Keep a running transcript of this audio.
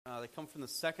They come from the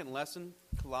second lesson,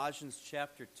 Colossians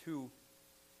chapter 2.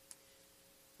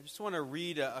 I just want to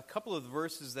read a couple of the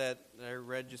verses that I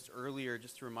read just earlier,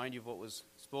 just to remind you of what was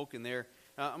spoken there.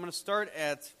 I'm going to start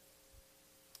at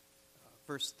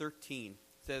verse 13.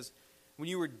 It says, "When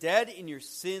you were dead in your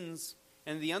sins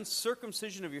and the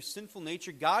uncircumcision of your sinful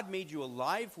nature, God made you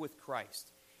alive with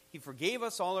Christ. He forgave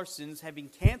us all our sins, having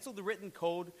canceled the written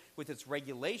code with its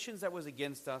regulations that was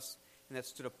against us and that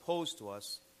stood opposed to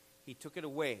us. He took it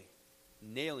away,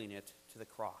 nailing it to the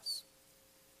cross."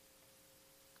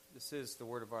 This is the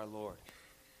word of our Lord.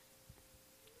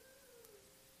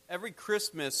 Every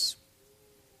Christmas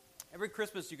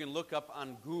you can look up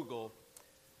on Google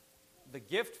the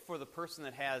gift for the person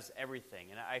that has everything.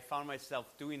 And I found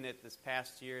myself doing it this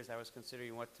past year as I was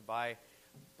considering what to buy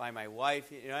my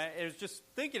wife. You know, I was just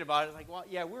thinking about it, like, well,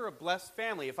 yeah, we're a blessed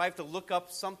family. If I have to look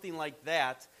up something like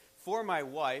that for my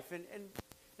wife, and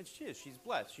she's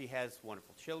blessed. She has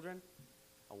wonderful children,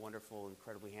 a wonderful,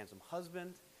 incredibly handsome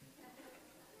husband.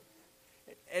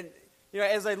 And, you know,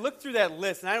 as I looked through that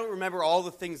list, and I don't remember all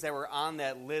the things that were on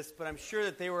that list, but I'm sure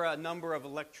that there were a number of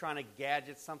electronic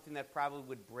gadgets, something that probably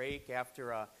would break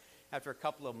after a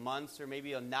couple of months, or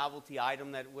maybe a novelty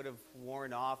item that would have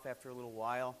worn off after a little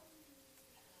while.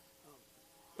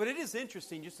 But it is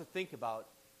interesting just to think about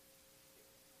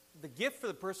the gift for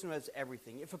the person who has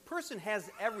everything. If a person has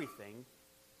everything,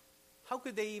 how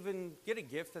could they even get a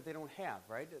gift that they don't have,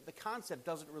 right? The concept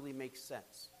doesn't really make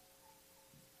sense.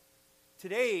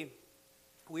 Today,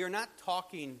 we are not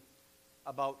talking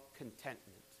about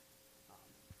contentment.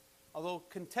 Although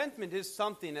contentment is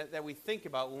something that we think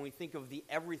about when we think of the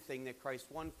everything that Christ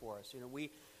won for us. You know,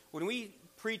 when we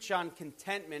preach on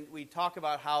contentment, we talk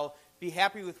about how be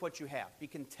happy with what you have. Be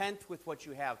content with what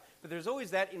you have. But there's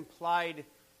always that implied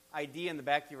idea in the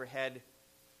back of your head,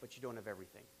 but you don't have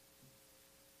everything.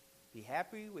 Be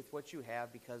happy with what you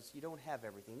have because you don't have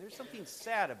everything. There's something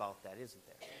sad about that, isn't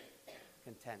there?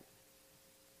 Content.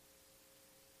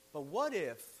 But what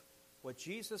if what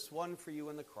Jesus won for you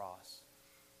on the cross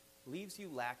leaves you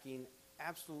lacking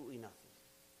absolutely nothing?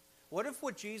 What if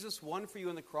what Jesus won for you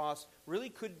on the cross really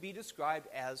could be described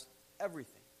as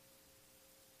everything?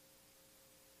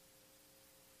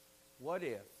 What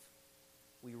if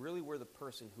we really were the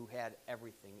person who had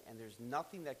everything and there's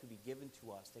nothing that could be given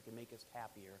to us that can make us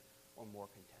happier or more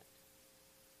content?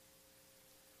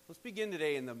 Let's begin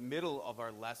today in the middle of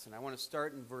our lesson. I want to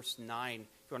start in verse 9.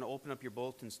 If you want to open up your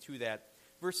bulletins to that.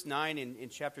 Verse 9 in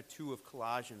chapter 2 of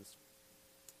Colossians.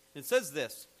 It says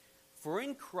this, "For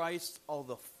in Christ all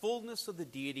the fullness of the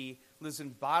deity lives in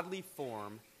bodily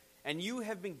form, and you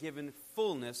have been given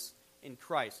fullness in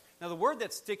Christ." Now the word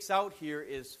that sticks out here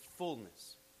is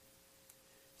fullness.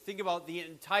 Think about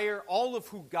all of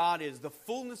who God is. The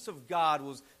fullness of God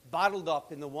was bottled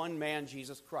up in the one man,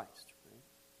 Jesus Christ.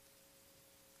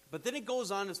 But then it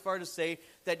goes on as far to say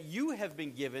that you have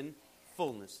been given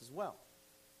fullness as well.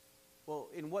 Well,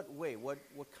 in what way?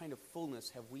 What kind of fullness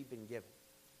have we been given?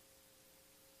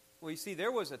 Well, you see,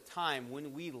 there was a time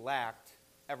when we lacked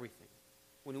everything,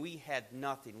 when we had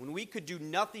nothing, when we could do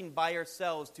nothing by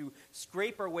ourselves to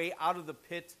scrape our way out of the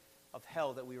pit of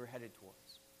hell that we were headed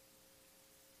towards.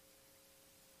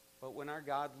 But when our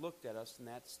God looked at us in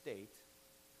that state,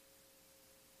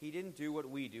 He didn't do what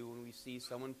we do when we see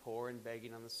someone poor and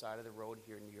begging on the side of the road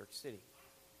here in New York City.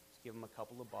 Just give them a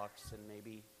couple of bucks, and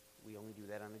maybe we only do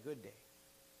that on a good day.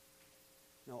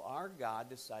 No, our God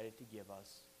decided to give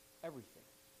us everything.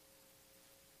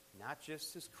 Not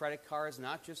just His credit cards,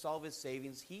 not just all of His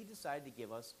savings. He decided to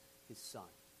give us His Son.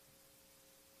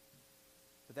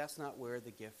 But that's not where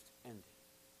the gift ended.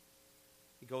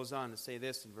 He goes on to say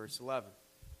this in verse 11.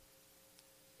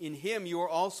 "In Him you are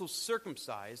also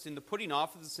circumcised in the putting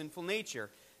off of the sinful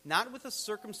nature, not with a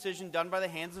circumcision done by the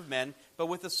hands of men, but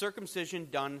with a circumcision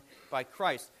done by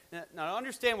Christ." Now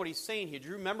understand what he's saying here. Do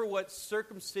you remember what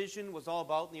circumcision was all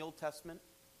about in the Old Testament?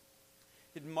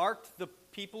 It marked the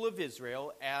people of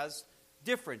Israel as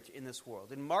different in this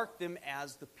world. It marked them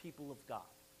as the people of God.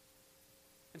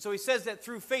 And so he says that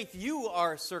through faith you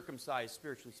are circumcised,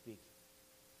 spiritually speaking.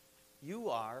 You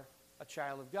are a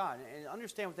child of God. And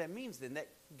understand what that means then, that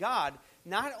God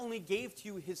not only gave to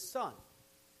you His Son.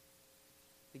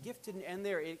 The gift didn't end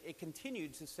there. It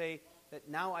continued to say that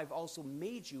now I've also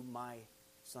made you my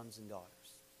sons and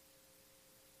daughters.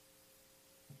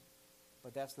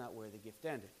 But that's not where the gift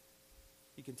ended.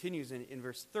 He continues in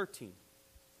verse 13.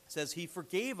 It says, "He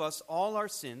forgave us all our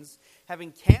sins,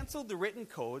 having canceled the written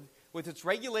code with its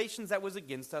regulations that was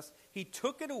against us. He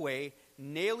took it away,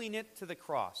 nailing it to the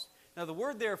cross." Now, the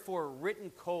word there for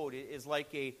written code is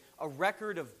like a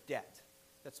record of debt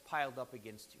that's piled up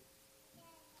against you.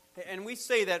 And we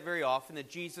say that very often, that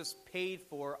Jesus paid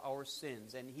for our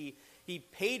sins. And he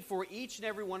paid for each and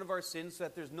every one of our sins so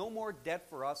that there's no more debt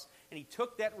for us. And he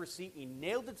took that receipt and he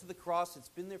nailed it to the cross. It's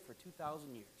been there for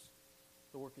 2,000 years.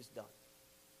 The work is done.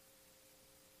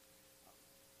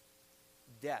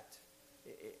 Debt.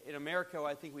 In America,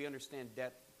 I think we understand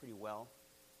debt pretty well.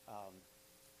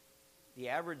 The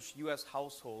average U.S.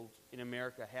 household in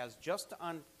America has, just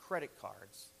on credit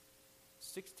cards,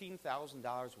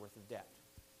 $16,000 worth of debt.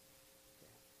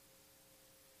 Okay.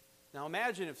 Now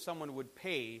imagine if someone would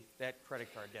pay that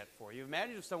credit card debt for you.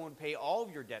 Imagine if someone would pay all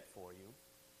of your debt for you.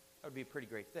 That would be a pretty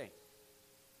great thing.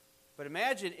 But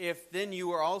imagine if then you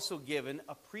were also given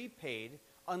a prepaid,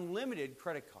 unlimited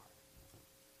credit card.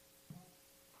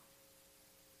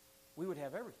 We would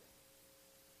have everything.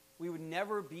 We would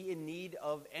never be in need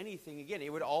of anything again.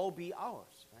 It would all be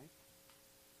ours, right?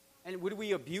 And would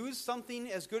we abuse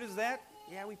something as good as that?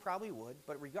 Yeah, we probably would,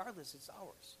 but regardless, it's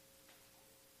ours.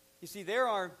 You see, there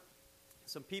are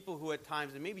some people who at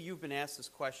times, and maybe you've been asked this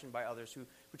question by others, who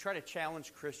try to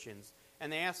challenge Christians,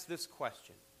 and they ask this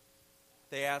question.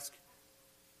 They ask,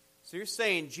 so you're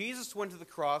saying Jesus went to the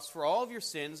cross for all of your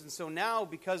sins, and so now,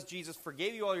 because Jesus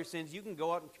forgave you all your sins, you can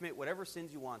go out and commit whatever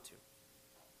sins you want to.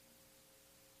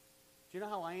 Do you know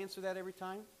how I answer that every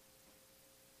time?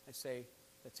 I say,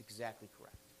 that's exactly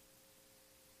correct.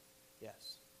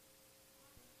 Yes.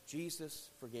 Jesus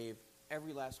forgave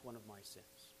every last one of my sins.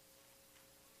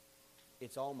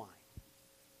 It's all mine.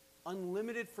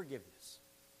 Unlimited forgiveness.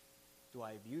 Do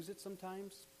I abuse it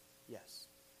sometimes? Yes.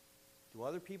 Do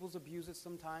other people's abuse it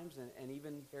sometimes, and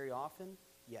even very often?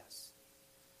 Yes.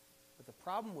 But the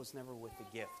problem was never with the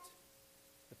gift.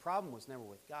 The problem was never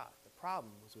with God. The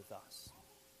problem was with us.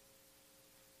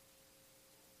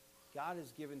 God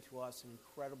has given to us an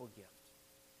incredible gift.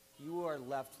 You are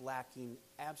left lacking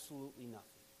absolutely nothing.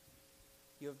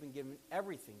 You have been given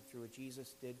everything through what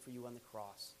Jesus did for you on the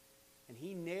cross. And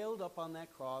he nailed up on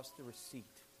that cross the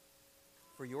receipt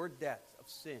for your debt of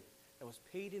sin that was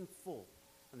paid in full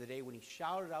on the day when he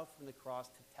shouted out from the cross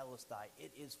to Telestai,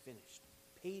 it is finished,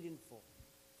 paid in full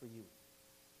for you.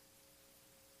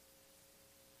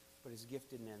 But his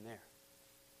gift didn't end there.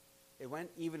 It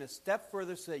went even a step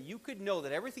further so that you could know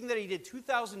that everything that he did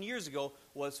 2,000 years ago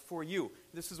was for you.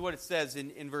 This is what it says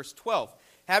in verse 12.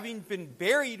 Having been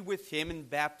buried with him in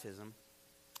baptism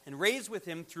and raised with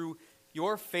him through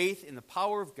your faith in the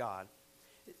power of God.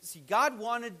 See, God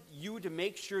wanted you to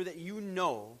make sure that you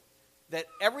know that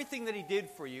everything that he did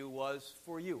for you was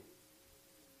for you.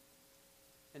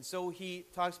 And so he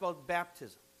talks about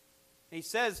baptism. And he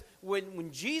says,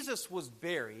 when Jesus was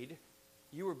buried,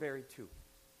 you were buried too.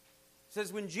 It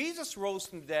says, when Jesus rose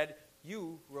from the dead,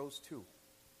 you rose too.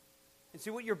 And see,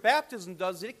 what your baptism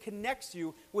does, it connects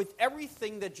you with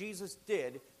everything that Jesus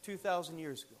did 2,000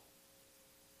 years ago.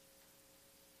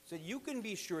 So you can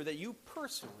be sure that you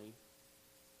personally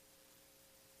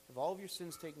have all of your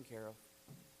sins taken care of,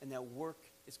 and that work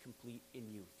is complete in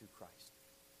you through Christ.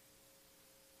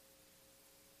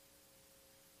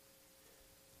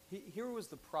 Here was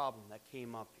the problem that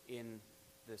came up in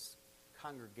this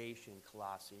congregation in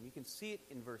Colossae, and you can see it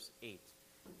in verse 8.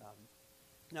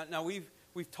 Now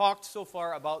we've talked so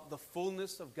far about the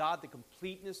fullness of God, the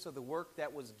completeness of the work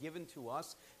that was given to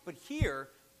us, but here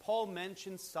Paul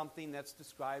mentions something that's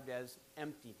described as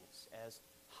emptiness, as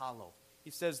hollow.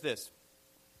 He says this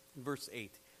in verse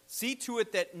 8, see to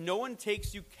it that no one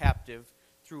takes you captive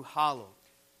through hollow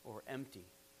or empty,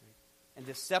 right, and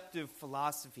deceptive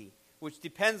philosophy, which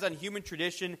depends on human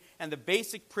tradition and the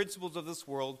basic principles of this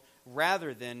world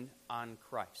rather than on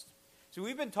Christ. So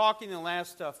we've been talking in the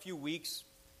last few weeks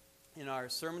in our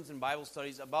sermons and Bible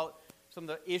studies about some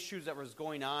of the issues that was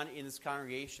going on in this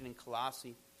congregation in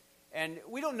Colossae. And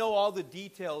we don't know all the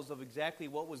details of exactly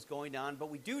what was going on, but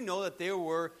we do know that there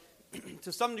were,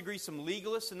 to some degree, some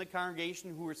legalists in the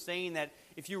congregation who were saying that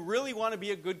if you really want to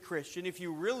be a good Christian, if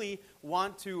you really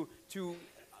want to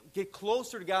get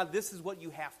closer to God, this is what you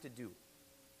have to do.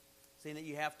 Saying that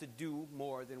you have to do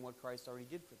more than what Christ already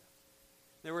did for them.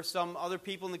 There were some other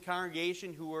people in the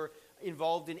congregation who were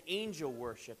involved in angel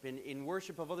worship, in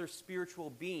worship of other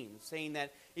spiritual beings, saying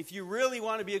that if you really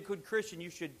want to be a good Christian, you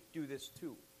should do this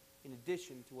too, in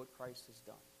addition to what Christ has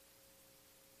done.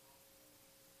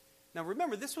 Now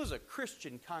remember, this was a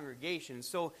Christian congregation,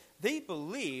 so they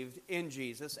believed in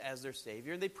Jesus as their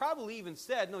Savior, and they probably even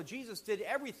said, no, Jesus did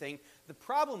everything. The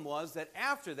problem was that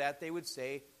after that they would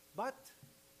say, but,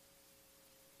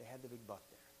 they had the big but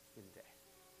there, didn't they?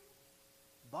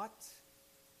 But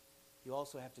you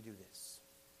also have to do this.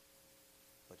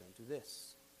 But don't do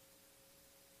this.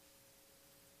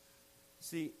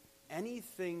 See,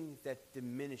 anything that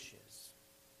diminishes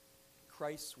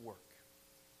Christ's work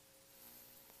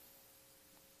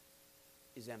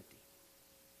is empty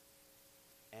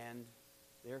and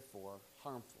therefore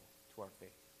harmful to our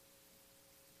faith.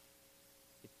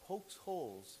 It pokes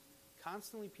holes.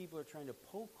 Constantly people are trying to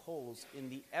poke holes in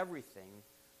the everything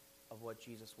of what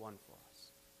Jesus won for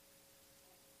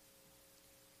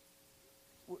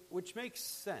us. Which makes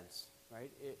sense,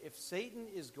 right? If Satan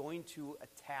is going to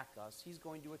attack us, he's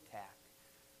going to attack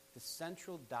the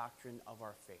central doctrine of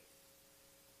our faith,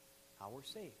 how we're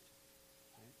saved.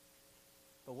 Right?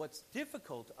 But what's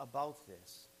difficult about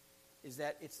this is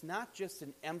that it's not just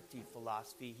an empty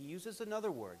philosophy. He uses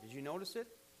another word. Did you notice it?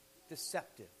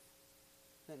 Deceptive.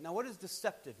 Now, what does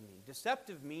deceptive mean?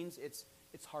 Deceptive means it's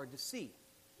hard to see.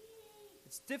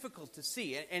 It's difficult to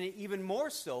see. And even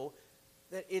more so,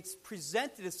 that it's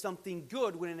presented as something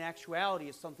good when in actuality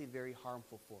it's something very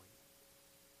harmful for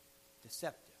you.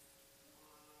 Deceptive.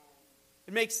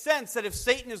 It makes sense that if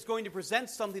Satan is going to present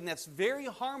something that's very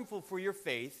harmful for your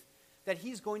faith, that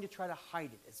he's going to try to hide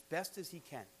it as best as he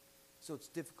can. So it's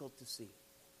difficult to see.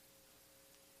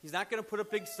 He's not going to put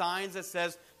up big signs that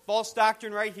says, false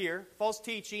doctrine right here, false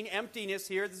teaching, emptiness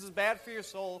here, this is bad for your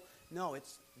soul. No,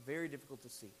 it's very difficult to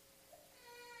see.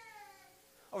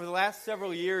 Over the last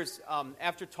several years,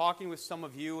 after talking with some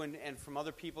of you and from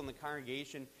other people in the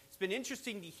congregation, it's been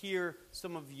interesting to hear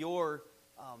some of your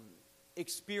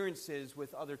experiences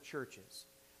with other churches.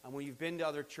 When you've been to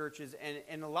other churches,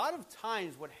 and a lot of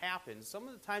times what happens, some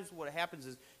of the times what happens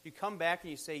is you come back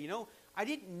and you say, I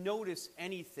didn't notice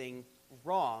anything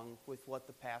wrong with what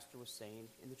the pastor was saying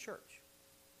in the church.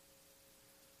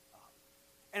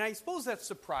 And I suppose that's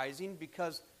surprising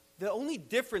because the only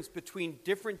difference between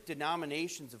different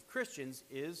denominations of Christians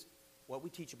is what we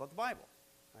teach about the Bible.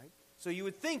 Right? So you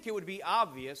would think it would be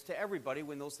obvious to everybody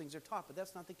when those things are taught, but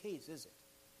that's not the case, is it?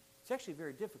 It's actually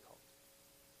very difficult.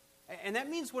 And that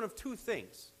means one of two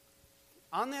things.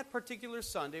 On that particular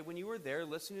Sunday, when you were there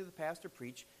listening to the pastor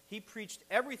preach, he preached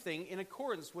everything in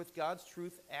accordance with God's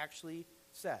truth actually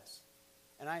says.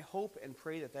 And I hope and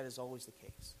pray that that is always the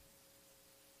case.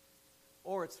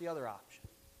 Or it's the other option.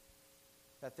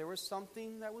 That there was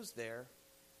something that was there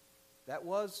that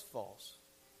was false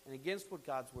and against what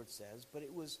God's word says, but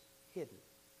it was hidden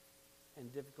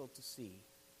and difficult to see,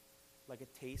 like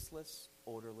a tasteless,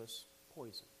 odorless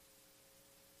poison.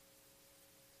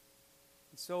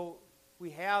 And so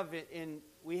we have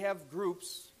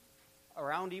groups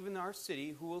around even our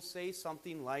city who will say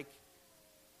something like,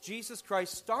 Jesus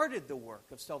Christ started the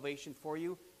work of salvation for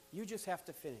you, you just have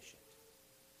to finish it.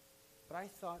 But I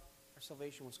thought our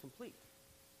salvation was complete.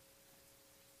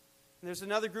 And there's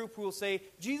another group who will say,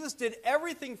 Jesus did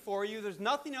everything for you, there's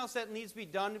nothing else that needs to be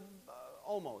done,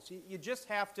 almost. You just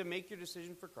have to make your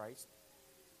decision for Christ,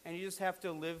 and you just have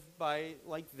to live by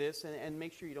like this and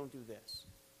make sure you don't do this.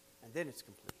 And then it's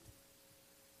complete.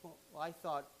 Well, I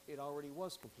thought it already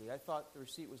was complete. I thought the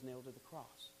receipt was nailed to the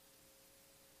cross.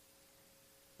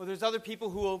 Well, there's other people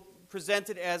who will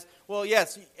present it as, well,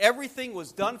 yes, everything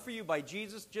was done for you by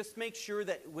Jesus. Just make sure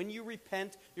that when you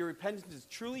repent, your repentance is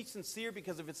truly sincere,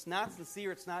 because if it's not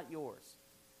sincere, it's not yours.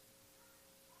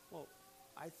 Well,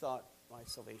 I thought my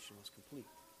salvation was complete.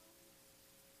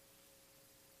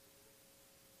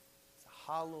 It's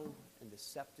a hollow and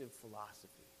deceptive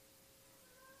philosophy.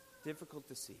 Difficult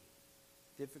to see,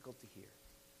 difficult to hear.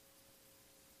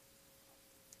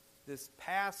 This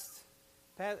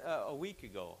a week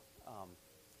ago,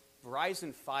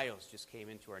 Verizon Fios just came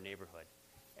into our neighborhood.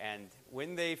 And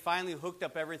when they finally hooked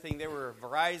up everything, there were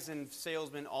Verizon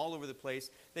salesmen all over the place.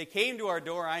 They came to our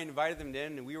door, I invited them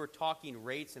in, and we were talking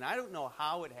rates. And I don't know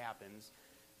how it happens,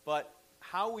 but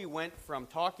how we went from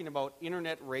talking about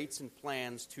internet rates and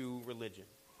plans to religion.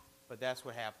 But that's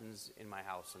what happens in my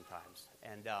house sometimes.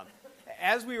 And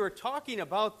as we were talking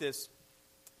about this,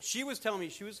 she was telling me,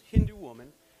 she was a Hindu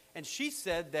woman, and she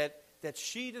said that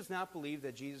she does not believe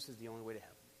that Jesus is the only way to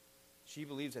heaven. She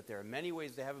believes that there are many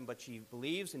ways to heaven, but she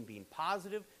believes in being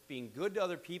positive, being good to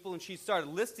other people, and she started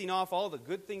listing off all the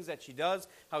good things that she does,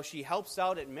 how she helps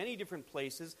out at many different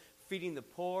places, feeding the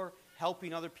poor,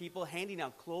 helping other people, handing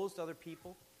out clothes to other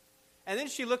people. And then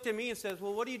she looked at me and says,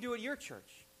 well, what do you do at your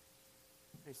church?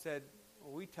 I said,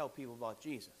 well, we tell people about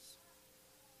Jesus.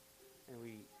 And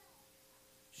we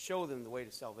show them the way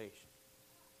to salvation.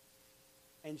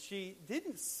 And she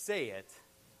didn't say it,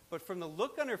 but from the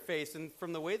look on her face and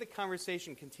from the way the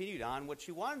conversation continued on, what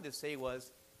she wanted to say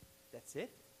was, that's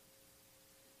it?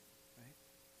 Right?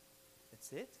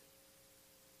 That's it?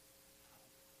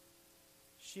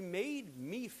 She made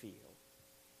me feel,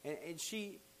 and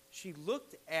she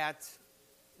looked at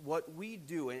what we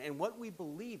do and what we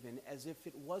believe in as if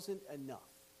it wasn't enough.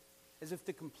 as if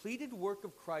the completed work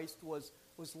of Christ was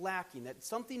lacking, that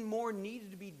something more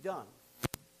needed to be done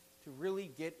to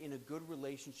really get in a good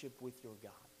relationship with your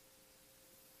God.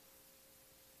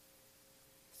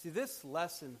 See, this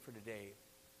lesson for today,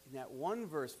 in that one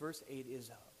verse, verse 8, is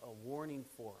a warning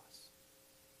for us.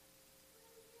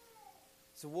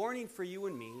 It's a warning for you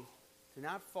and me to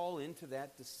not fall into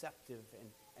that deceptive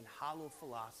and hollow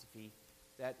philosophy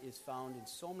that is found in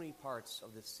so many parts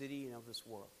of the city and of this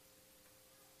world.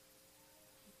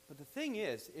 But the thing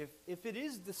is, if it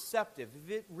is deceptive,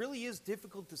 if it really is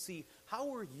difficult to see,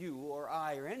 how are you or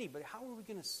I or anybody, how are we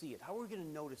going to see it? How are we going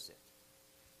to notice it?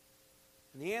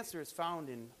 And the answer is found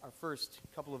in our first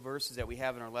couple of verses that we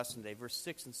have in our lesson today, verse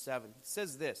 6 and 7. It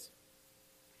says this: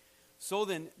 "So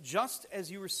then, just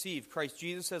as you received Christ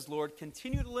Jesus as Lord,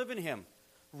 continue to live in him,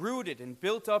 rooted and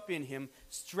built up in him,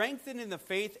 strengthened in the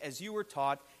faith as you were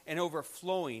taught, and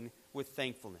overflowing with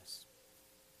thankfulness."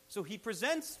 So he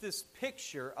presents this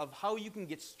picture of how you can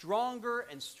get stronger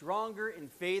and stronger in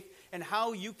faith, and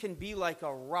how you can be like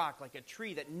a rock, like a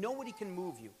tree, that nobody can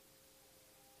move you.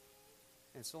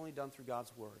 And it's only done through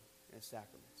God's word and his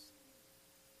sacraments.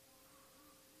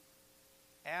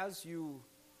 As you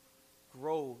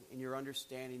grow in your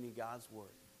understanding of God's word,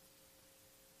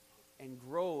 and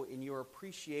grow in your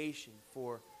appreciation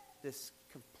for this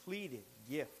completed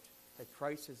gift that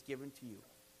Christ has given to you,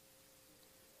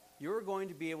 you're going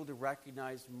to be able to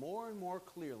recognize more and more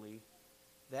clearly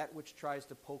that which tries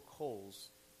to poke holes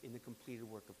in the completed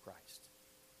work of Christ.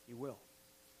 You will.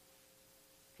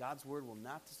 God's word will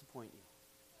not disappoint you.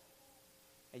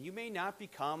 And you may not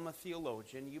become a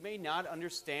theologian. You may not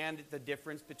understand the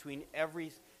difference between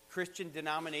every Christian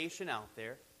denomination out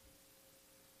there.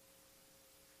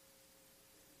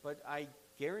 But I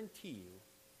guarantee you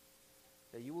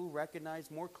that you will recognize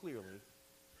more clearly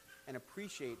and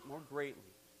appreciate more greatly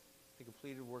the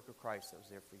completed work of Christ that was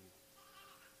there for you.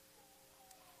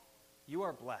 You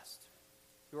are blessed.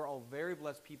 You are all very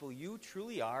blessed people. You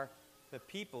truly are the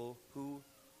people who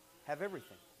have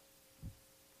everything.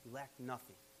 You lack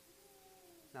nothing.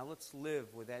 Now let's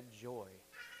live with that joy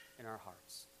in our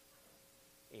hearts.